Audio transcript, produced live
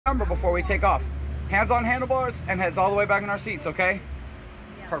Remember before we take off. Hands on handlebars and heads all the way back in our seats, okay?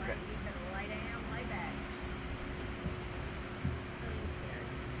 Yeah, perfect. Lay down, lay back.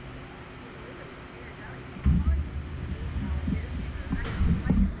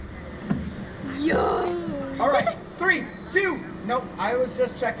 Yo! Alright, 3, 2, nope. I was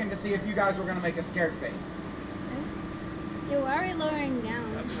just checking to see if you guys were gonna make a scared face. Yo, why are we lowering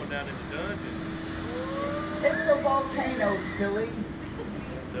down? I'm going down in the dungeon. It's a volcano, silly.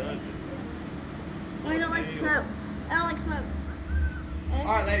 Dungeon. I don't like smoke. I don't like smoke.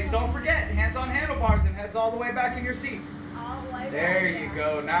 Alright, ladies, don't forget, hands on handlebars and heads all the way back in your seats. All the way back. There you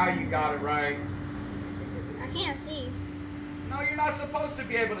go. Now you got it right. I can't see. No, you're not supposed to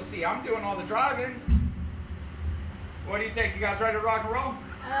be able to see. I'm doing all the driving. What do you think? You guys ready to rock and roll?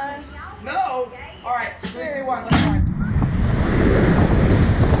 No? Alright, 3, 2, 1, let's ride.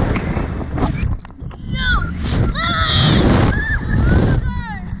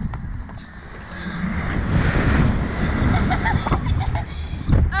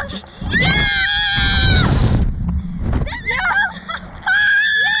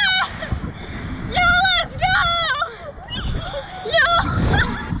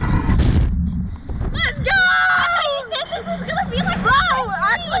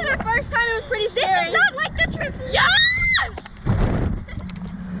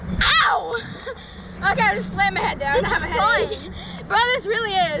 Okay, I just slammed my head down. This is fun. Bro, this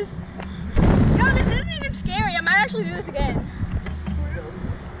really is. Yo, this isn't even scary. I might actually do this again.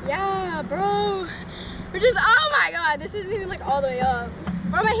 Yeah, bro. Which is, oh my god, this isn't even like all the way up.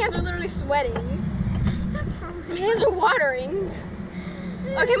 Bro, my hands are literally sweating. My hands are watering.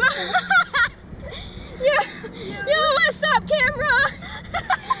 Okay, my... yeah. Yo, what's up, camera?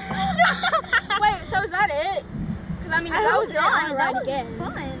 Wait, so is that it? Because I mean, if that was it, I want to ride again.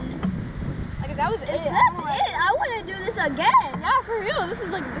 Fun. Like, that was it. That's it. I want to do this again. Yeah, for real. This is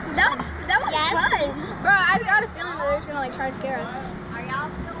like, that was fun. Bro, I've got a feeling that they're just gonna like try to scare us. Are y'all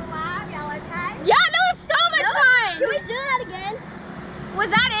still alive? Y'all okay? Yeah, no, it's so much fun. Can we do that again? Was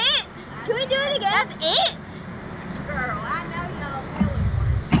that it? Can we do it again? That's it? Girl, I know y'all feeling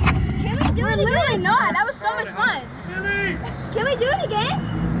one. Can we do it again? Literally not. That was so much fun. Billy! Can we do it again?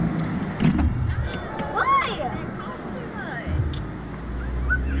 Why?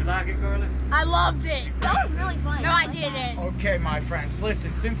 You like it, Carlee? I loved it. That was really fun. No, I didn't. Okay, my friends,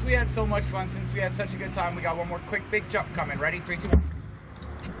 listen, since we had so much fun, since we had such a good time, we got one more quick big jump coming. Ready? 3, 2, 1.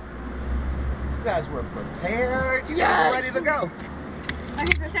 You guys were prepared. You guys were ready to go.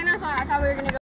 Okay, for a second I thought we were going to go.